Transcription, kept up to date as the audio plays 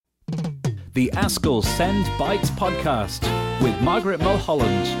the Askell Send Bites podcast with Margaret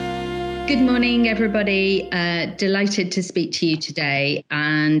Mulholland. Good morning, everybody. Delighted to speak to you today.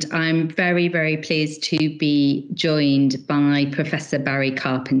 And I'm very, very pleased to be joined by Professor Barry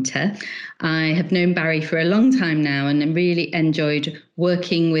Carpenter. I have known Barry for a long time now and really enjoyed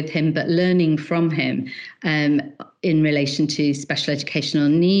working with him, but learning from him in relation to special educational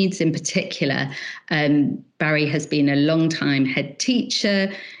needs in particular. Barry has been a long-time head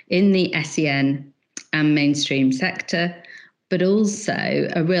teacher in the SEN and mainstream sector, but also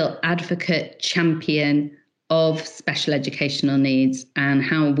a real advocate, champion of special educational needs and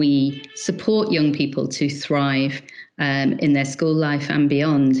how we support young people to thrive in their school life and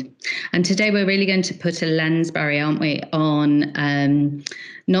beyond. And today we're really going to put a lens, Barry, aren't we, on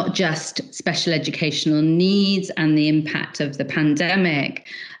not just special educational needs and the impact of the pandemic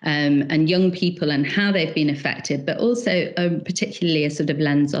and young people and how they've been affected, but also particularly a sort of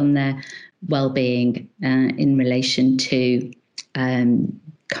lens on their well-being in relation to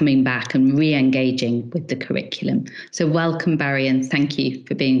coming back and re-engaging with the curriculum. So welcome, Barry, and thank you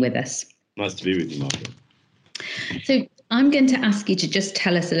for being with us. Nice to be with you, Margaret. So I'm going to ask you to just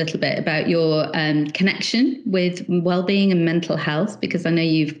tell us a little bit about your connection with wellbeing and mental health, because I know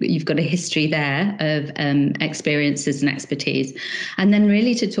you've got a history there of experiences and expertise, and then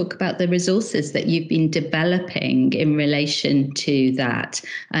really to talk about the resources that you've been developing in relation to that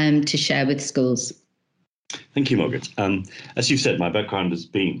to share with schools. Thank you, Margaret. As you've said, my background has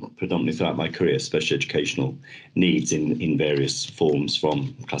been predominantly throughout my career, special educational needs in various forms,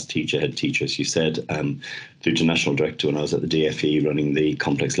 from class teacher, head teacher, as you said, through to national director when I was at the DFE running the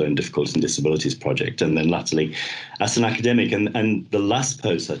Complex Learning Difficulties and Disabilities Project, and then latterly as an academic. And the last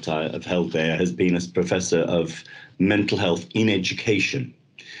post that I have held there has been as Professor of Mental Health in Education.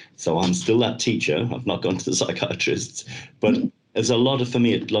 So I'm still that teacher. I've not gone to the psychiatrists, but there's for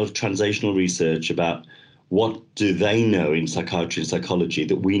me, a lot of translational research about what do they know in psychiatry and psychology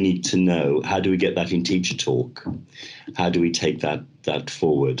that we need to know? How do we get that in teacher talk? How do we take that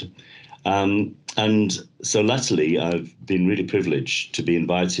forward? And so latterly, I've been really privileged to be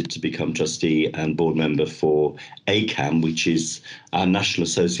invited to become trustee and board member for ACAM, which is our National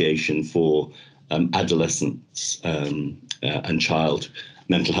Association for Adolescents and Child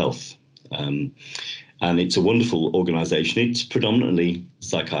Mental Health. And it's a wonderful organisation. It's predominantly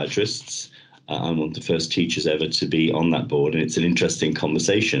psychiatrists. I'm one of the first teachers ever to be on that board, and it's an interesting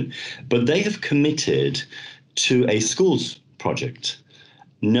conversation. But they have committed to a schools project,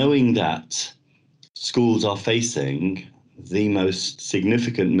 knowing that schools are facing the most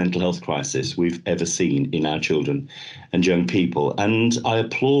significant mental health crisis we've ever seen in our children and young people. And I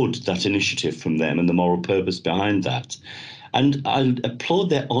applaud that initiative from them and the moral purpose behind that. And I applaud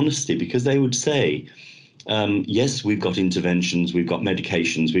their honesty, because they would say, yes, we've got interventions, we've got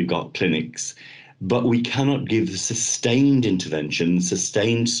medications, we've got clinics, but we cannot give the sustained intervention,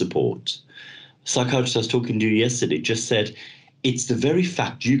 sustained support. Psychiatrist I was talking to yesterday just said, it's the very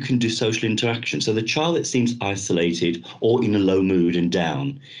fact you can do social interaction. So the child that seems isolated or in a low mood and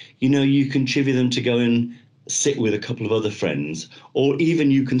down, you can chivvy them to go and sit with a couple of other friends, or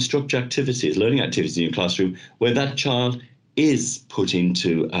even you can structure activities, learning activities in your classroom where that child is put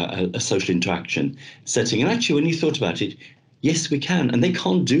into a social interaction setting. And actually, when you thought about it, yes, we can. And they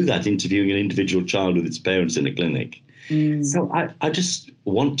can't do that interviewing an individual child with its parents in a clinic. So I just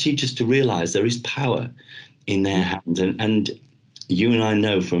want teachers to realise there is power in their hands. And you and I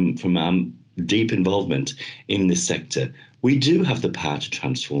know from our deep involvement in this sector, we do have the power to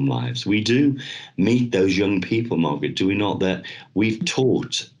transform lives. We do meet those young people, Margaret, do we not, that we've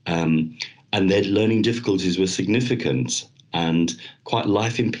taught and their learning difficulties were significant and quite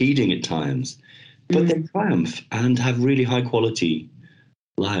life-impeding at times, but they triumph and have really high-quality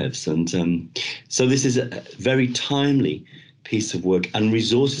lives. And so this is a very timely piece of work, and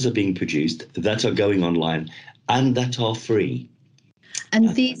resources are being produced that are going online and that are free.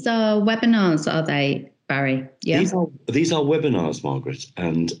 And these are webinars, are they, Barry? Yeah. These are webinars, Margaret.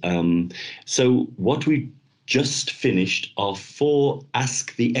 And so what we just finished are 4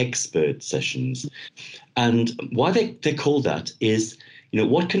 Ask the Expert sessions. And why they're called that is,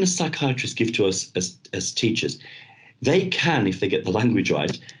 what can a psychiatrist give to us as teachers? They can, if they get the language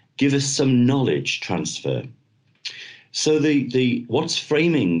right, give us some knowledge transfer. So the what's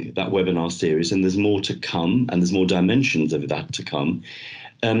framing that webinar series, and there's more to come, and there's more dimensions of that to come,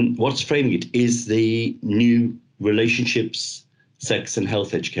 what's framing it is the new relationships, sex and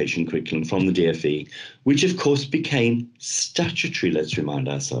health education curriculum from the DFE, which of course became statutory, let's remind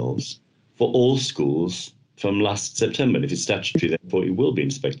ourselves, for all schools from last September. And if it's statutory, therefore it will be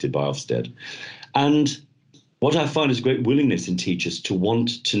inspected by Ofsted. And what I find is great willingness in teachers to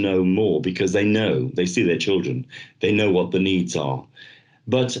want to know more, because they see their children, they know what the needs are.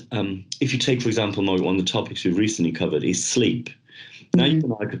 But if you take, for example, one of the topics we've recently covered is sleep. Now, you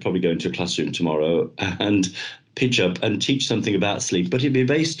and I could probably go into a classroom tomorrow and pitch up and teach something about sleep, but it'd be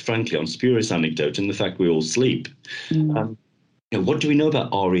based, frankly, on spurious anecdote and the fact we all sleep. What do we know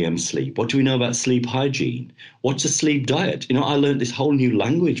about REM sleep? What do we know about sleep hygiene? What's a sleep diet? I learned this whole new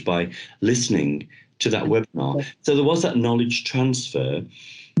language by listening to that webinar. So there was that knowledge transfer.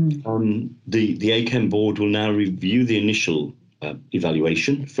 The ACHEM board will now review the initial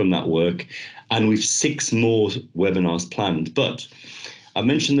evaluation from that work, and we've 6 more webinars planned. But I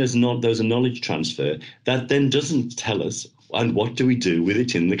mentioned there's a knowledge transfer that then doesn't tell us, and what do we do with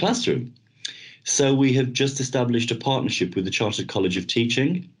it in the classroom? So we have just established a partnership with the Chartered College of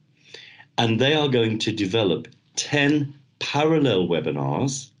Teaching, and they are going to develop 10 parallel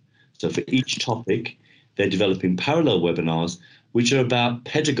webinars. So for each topic, they're developing parallel webinars, which are about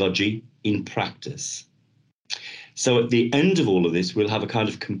pedagogy in practice. So at the end of all of this, we'll have a kind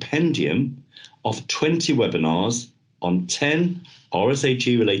of compendium of 20 webinars on 10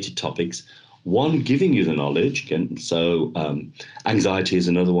 RSHE-related topics, one giving you the knowledge. Again, so anxiety is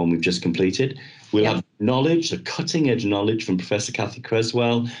another one we've just completed. We'll have knowledge, the cutting-edge knowledge from Professor Cathy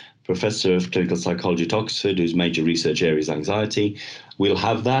Creswell, Professor of Clinical Psychology at Oxford, whose major research area is anxiety. We'll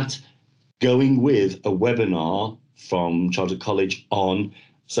have that going with a webinar from Chartered College on,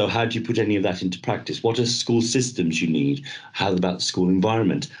 so how do you put any of that into practice? What are school systems you need? How about the school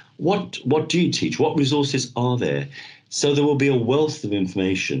environment? What do you teach? What resources are there? So there will be a wealth of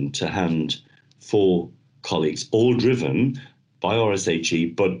information to hand for colleagues, all driven by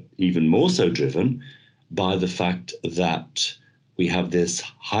RSHE, but even more so driven by the fact that we have this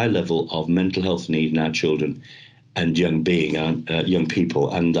high level of mental health need in our children and young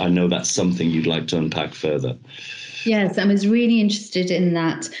people. And I know that's something you'd like to unpack further. Yes, I was really interested in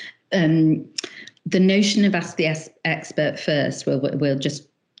that. The notion of ask the expert first, we'll just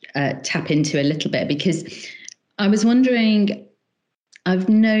tap into a little bit, because I was wondering, I've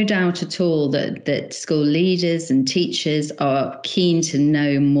no doubt at all that school leaders and teachers are keen to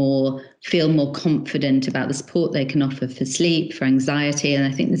know more, feel more confident about the support they can offer for sleep, for anxiety, and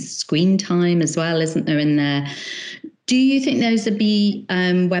I think there's screen time as well, isn't there, in there? Do you think those would be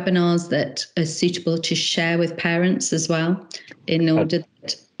webinars that are suitable to share with parents as well, in order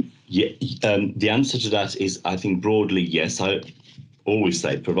that... the answer to that is, I think, broadly, yes. I always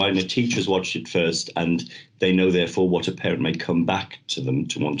say, providing the teachers watched it first and they know, therefore, what a parent may come back to them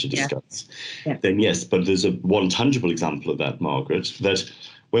to want to discuss, then yes. But there's one tangible example of that, Margaret, that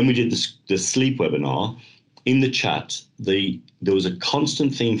when we did the sleep webinar, in the chat, there was a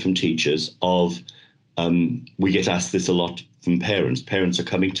constant theme from teachers of, we get asked this a lot from parents. Parents are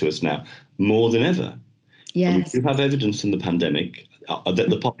coming to us now more than ever. Yes. And we do have evidence in the pandemic that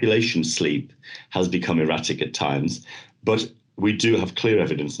the population's sleep has become erratic at times, but we do have clear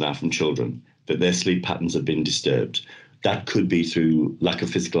evidence now from children that their sleep patterns have been disturbed. That could be through lack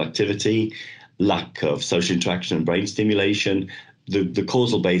of physical activity, lack of social interaction and brain stimulation, the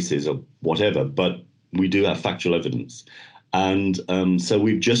causal basis of whatever, but we do have factual evidence. And so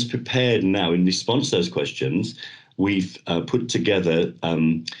we've just prepared now, in response to those questions, we've put together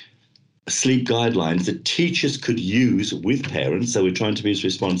sleep guidelines that teachers could use with parents. So we're trying to be as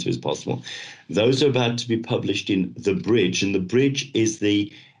responsive as possible. Those are about to be published in The Bridge, and The Bridge is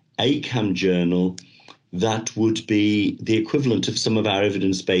the ACHEM journal that would be the equivalent of some of our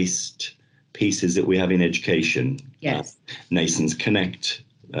evidence-based pieces that we have in education. Yes. Nason's Connect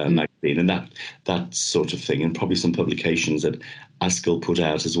magazine and that sort of thing, and probably some publications that ASCL put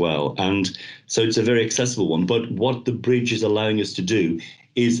out as well. And so it's a very accessible one. But what The Bridge is allowing us to do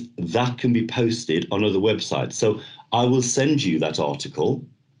is that can be posted on other websites. So I will send you that article.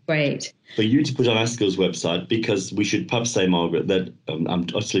 Great. For you to put on ASCL's website, because we should perhaps say, Margaret, that I'm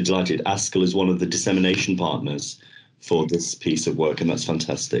utterly delighted. ASCL is one of the dissemination partners for this piece of work, and that's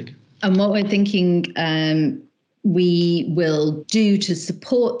fantastic. And what we're thinking we will do to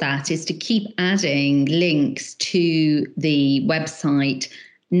support that is to keep adding links to the website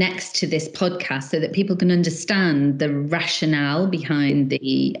next to this podcast so that people can understand the rationale behind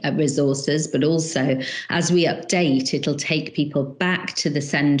the resources, but also as we update, it'll take people back to the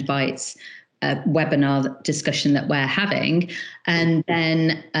Send Bites webinar discussion that we're having, and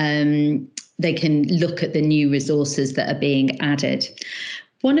then they can look at the new resources that are being added.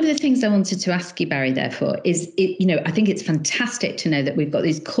 One of the things I wanted to ask you, Barry, therefore, is, I think it's fantastic to know that we've got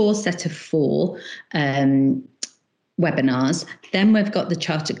these core set of 4 webinars. Then we've got the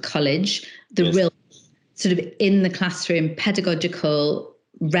Chartered College, the real sort of in the classroom pedagogical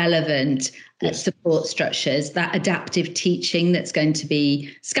relevant Yes. support structures, that adaptive teaching that's going to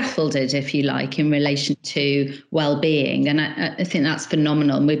be scaffolded, if you like, in relation to well-being. And I think that's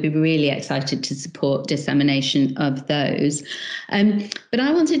phenomenal. And we'd be really excited to support dissemination of those. But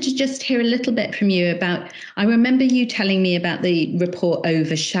I wanted to just hear a little bit from you about, I remember you telling me about the report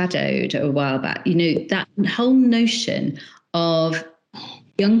Overshadowed a while back, that whole notion of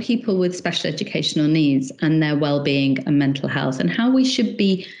young people with special educational needs and their well-being and mental health, and how we should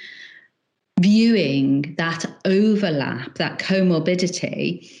be viewing that overlap, that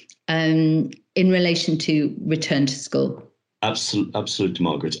comorbidity, in relation to return to school. Absolutely,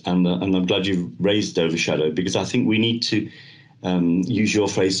 Margaret. And I'm glad you raised Overshadow, because I think we need to use your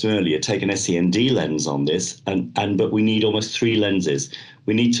phrase from earlier, take an SEND lens on this, but we need almost three lenses.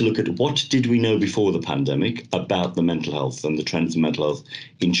 We need to look at what did we know before the pandemic about the mental health and the trends in mental health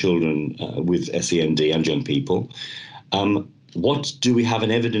in children with SEND and young people. What do we have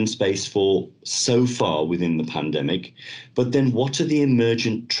an evidence base for so far within the pandemic? But then what are the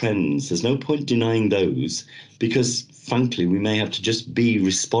emergent trends? There's no point denying those, because frankly, we may have to just be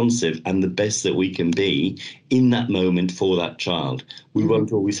responsive and the best that we can be in that moment for that child. We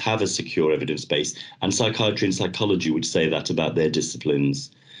won't always have a secure evidence base, and psychiatry and psychology would say that about their disciplines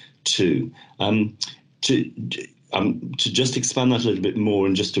too. To just expand that a little bit more,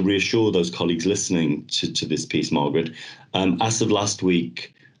 and just to reassure those colleagues listening to this piece, Margaret, as of last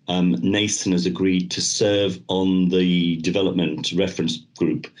week, NASON has agreed to serve on the development reference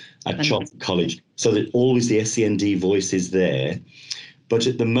group at Chartered College, so that always the SEND voice is there. But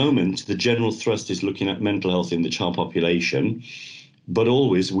at the moment, the general thrust is looking at mental health in the child population, but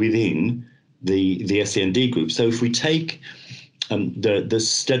always within the SEND group. So if we take the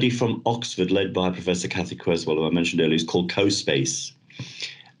study from Oxford, led by Professor Cathy Creswell, who I mentioned earlier, is called CoSpace,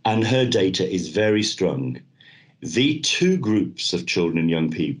 and her data is very strong. The two groups of children and young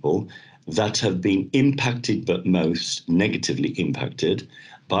people that have been impacted, but most negatively impacted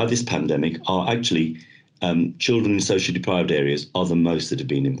by this pandemic, are actually children in socially deprived areas are the most that have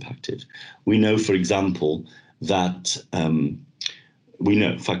been impacted. We know, for example, that we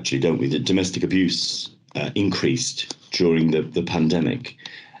know factually, don't we, that domestic abuse increased during the pandemic.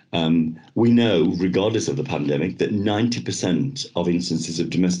 We know, regardless of the pandemic, that 90% of instances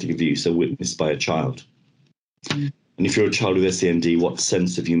of domestic abuse are witnessed by a child. And if you're a child with SEND, what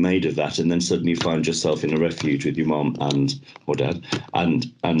sense have you made of that? And then suddenly you find yourself in a refuge with your mum and or dad,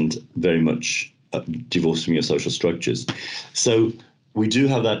 and very much divorced from your social structures. So we do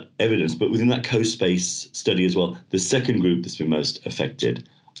have that evidence, but within that CoSpace study as well, the second group that's been most affected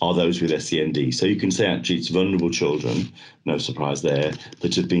are those with SEND. So you can say actually it's vulnerable children, no surprise there,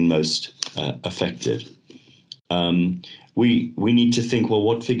 that have been most affected. We need to think, well,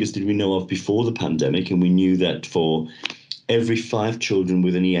 what figures did we know of before the pandemic? And we knew that for every 5 children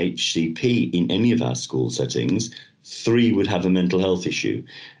with an EHCP in any of our school settings, 3 would have a mental health issue.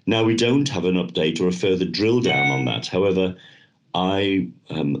 Now, we don't have an update or a further drill down on that. However, I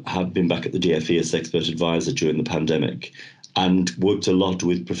have been back at the DFE as expert advisor during the pandemic, and worked a lot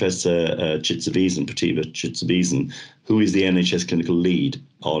with Professor Pratibha Chitzabizan, who is the NHS clinical lead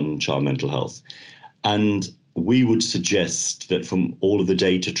on child mental health. And we would suggest that from all of the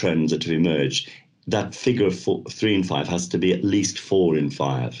data trends that have emerged, that figure of 3 in 5 has to be at least 4 in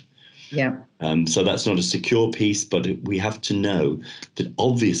 5. Yeah. So that's not a secure piece, but we have to know that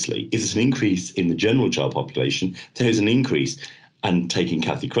obviously if there's an increase in the general child population, there is an increase, and taking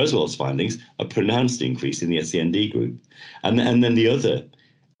Cathy Creswell's findings, a pronounced increase in the SEND group. And then the other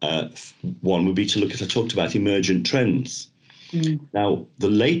one would be to look at, I talked about emergent trends. Now, the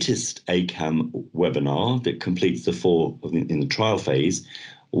latest ACAM webinar that completes the 4 in the trial phase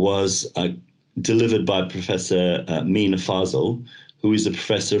was delivered by Professor Mina Fazal, who is a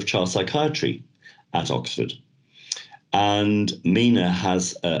professor of child psychiatry at Oxford. And Mina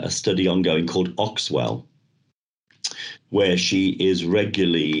has a study ongoing called Oxwell, where she is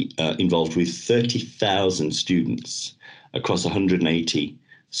regularly involved with 30,000 students across 180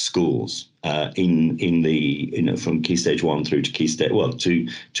 schools in the from Key Stage 1 through to Key Stage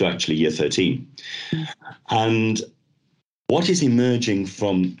to actually Year 13. And what is emerging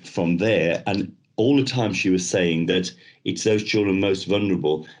from there, and all the time she was saying that it's those children most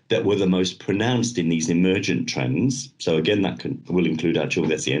vulnerable that were the most pronounced in these emergent trends. So again, that will include our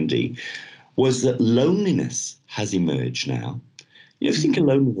children with SEND. Was that loneliness has emerged now. You think of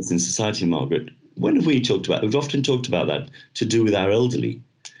loneliness in society, Margaret. When have we talked about? We've often talked about that to do with our elderly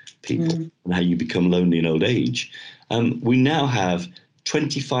people and how you become lonely in old age. We now have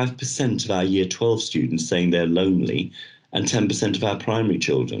 25% of our Year 12 students saying they're lonely, and 10% of our primary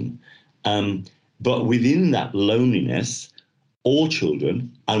children. But within that loneliness, all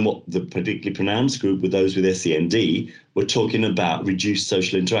children, and what the particularly pronounced group with those with SEND were talking about reduced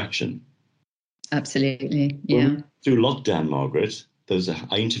social interaction. Absolutely, yeah. Through lockdown, Margaret,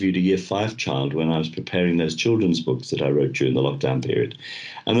 I interviewed a Year 5 child when I was preparing those children's books that I wrote during the lockdown period.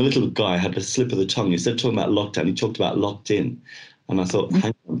 And the little guy had a slip of the tongue. Instead of talking about lockdown, he talked about locked in. And I thought,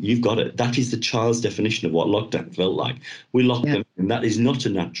 hang on, you've got it. That is the child's definition of what lockdown felt like. We locked them in. That is not a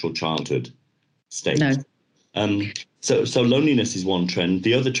natural childhood state. No. So loneliness is one trend.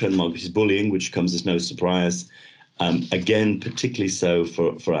 The other trend, Margaret, is bullying, which comes as no surprise. Again, particularly so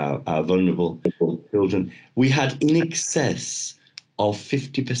for our vulnerable children. We had in excess of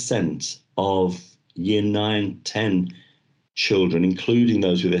 50% of Year 9, 10 children, including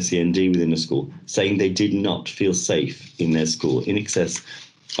those with SEND within the school, saying they did not feel safe in their school, in excess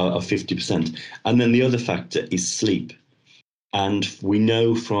of 50%. And then the other factor is sleep. And we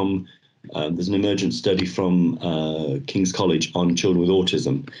know from, there's an emergent study from King's College on children with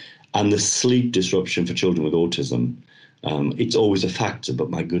autism, and the sleep disruption for children with autism, it's always a factor,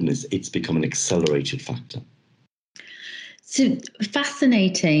 but my goodness, it's become an accelerated factor. So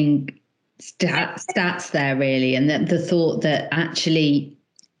fascinating stats there, really, and the thought that actually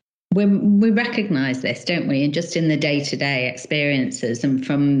when we recognise this, don't we, and just in the day-to-day experiences and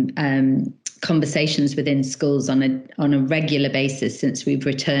from conversations within schools on a regular basis since we've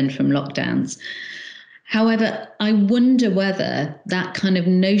returned from lockdowns. However, I wonder whether that kind of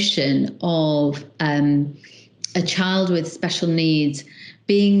notion of a child with special needs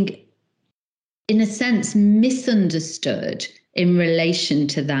being, in a sense, misunderstood in relation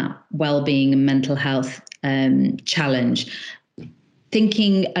to that well-being and mental health challenge.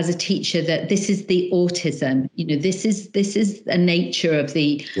 Thinking as a teacher that this is the autism, this is a nature of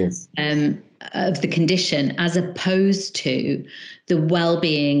the of the condition, as opposed to the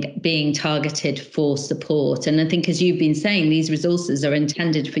well-being being targeted for support. And I think, as you've been saying, these resources are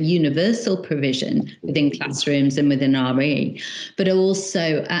intended for universal provision within classrooms and within RE, but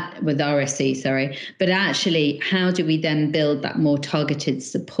also with RSE, sorry. But actually, how do we then build that more targeted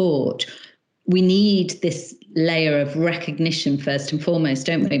support? We need this layer of recognition first and foremost,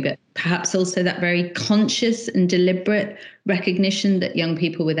 don't we? But perhaps also that very conscious and deliberate recognition that young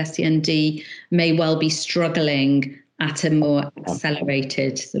people with SEND may well be struggling at a more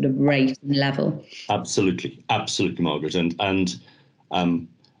accelerated sort of rate and level. Absolutely, Margaret. And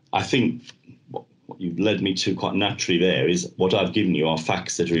I think what you've led me to quite naturally there is what I've given you are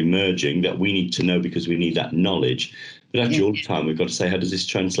facts that are emerging that we need to know because we need that knowledge. But actually, all the time, we've got to say, how does this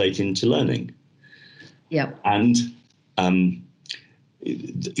translate into learning? Yeah. And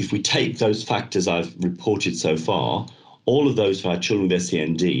if we take those factors I've reported so far, all of those for our children with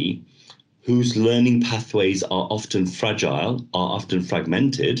SEND, whose learning pathways are often fragile, are often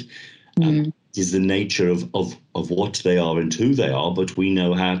fragmented, is the nature of what they are and who they are, but we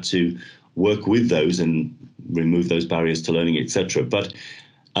know how to work with those and remove those barriers to learning, etc. But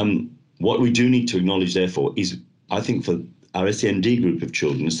what we do need to acknowledge, therefore, is, I think for our SEND group of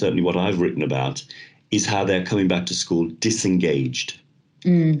children, and certainly what I've written about, is how they're coming back to school disengaged,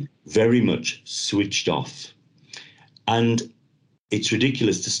 very much switched off. And it's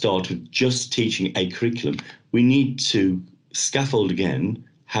ridiculous to start with just teaching a curriculum. We need to scaffold again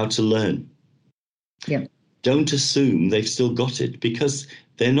how to learn. Yeah. Don't assume they've still got it, because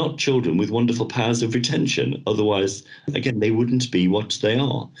they're not children with wonderful powers of retention. Otherwise, again, they wouldn't be what they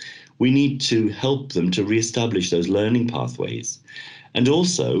are. We need to help them to reestablish those learning pathways. And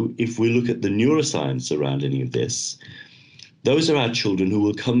also, if we look at the neuroscience around any of this, those are our children who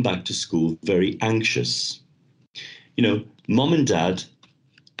will come back to school very anxious. Mom and dad,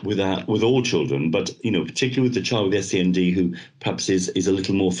 with all children, but particularly with the child with SEND who perhaps is a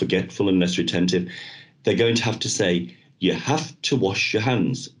little more forgetful and less retentive, they're going to have to say, you have to wash your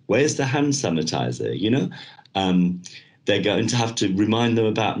hands. Where's the hand sanitizer? They're going to have to remind them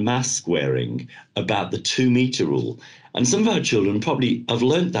about mask wearing, about the 2-meter rule. And some of our children probably have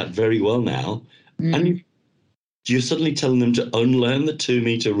learnt that very well now. And you're suddenly telling them to unlearn the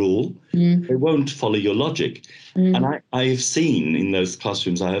 2-meter rule. They won't follow your logic. And I have seen in those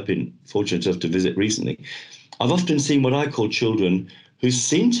classrooms I have been fortunate enough to visit recently, I've often seen what I call children who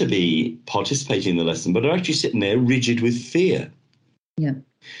seem to be participating in the lesson, but are actually sitting there rigid with fear. Yeah.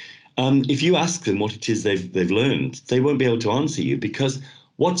 If you ask them what it is they've learned, they won't be able to answer you, because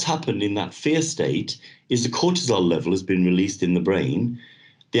what's happened in that fear state is the cortisol level has been released in the brain.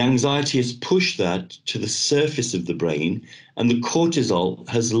 The anxiety has pushed that to the surface of the brain, and the cortisol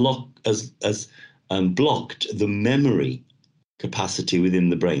has blocked the memory capacity within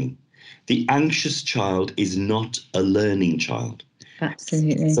the brain. The anxious child is not a learning child.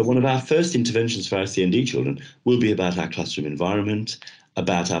 Absolutely. So one of our first interventions for our SEND children will be about our classroom environment,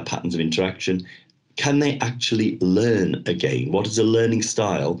 about our patterns of interaction. Can they actually learn again? What is a learning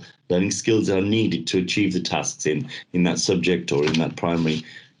style, learning skills that are needed to achieve the tasks in that subject or in that primary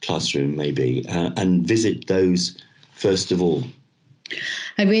classroom maybe, and visit those first of all?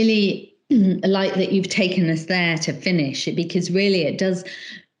 I really like that you've taken us there to finish it, because really it does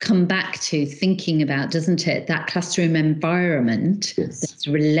come back to thinking about, doesn't it, that classroom environment, yes.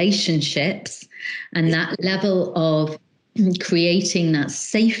 relationships, and that level of creating that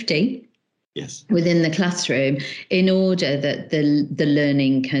safety yes. within the classroom in order that the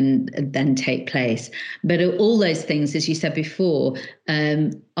learning can then take place. But all those things, as you said before,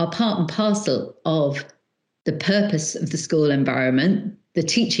 are part and parcel of the purpose of the school environment, the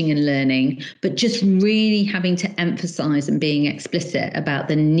teaching and learning, but just really having to emphasize and being explicit about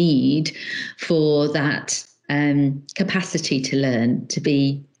the need for that capacity to learn to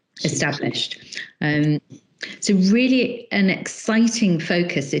be established. So really an exciting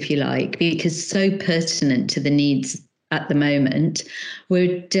focus, if you like, because so pertinent to the needs at the moment.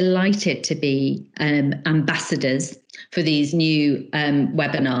 We're delighted to be ambassadors for these new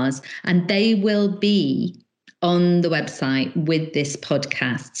webinars, and they will be on the website with this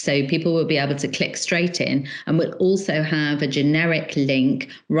podcast. So people will be able to click straight in, and we'll also have a generic link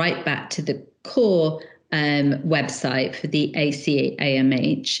right back to the core website for the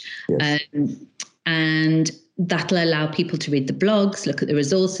ACAMH. Yes. And that'll allow people to read the blogs, look at the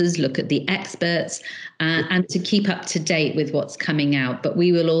resources, look at the experts, and to keep up to date with what's coming out. But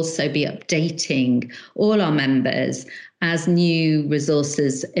we will also be updating all our members as new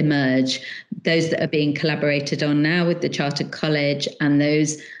resources emerge, those that are being collaborated on now with the Chartered College and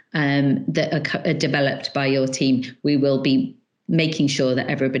those that are developed by your team. We will be making sure that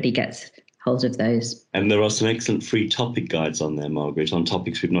everybody gets hold of those. And there are some excellent free topic guides on there, Margaret, on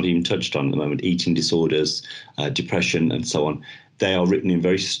topics we've not even touched on at the moment: eating disorders, depression, and so on. They are written in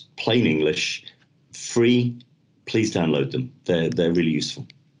very plain English, free. Please download them. They're really useful.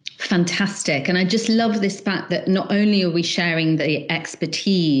 Fantastic. And I just love this fact that not only are we sharing the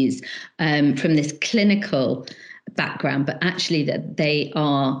expertise from this clinical background, but actually that they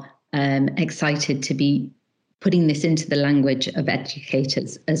are excited to be putting this into the language of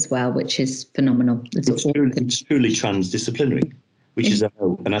educators as well, which is phenomenal. It's truly transdisciplinary, which is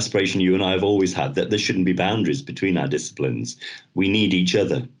an aspiration you and I have always had, that there shouldn't be boundaries between our disciplines. We need each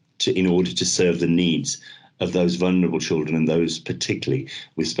other in order to serve the needs of those vulnerable children and those particularly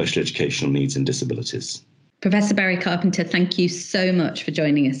with special educational needs and disabilities. Professor Barry Carpenter, thank you so much for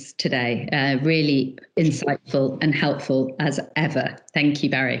joining us today. Really insightful and helpful as ever. Thank you,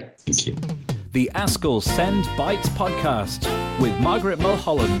 Barry. Thank you. The ASCL Send Bites podcast with Margaret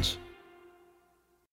Mulholland.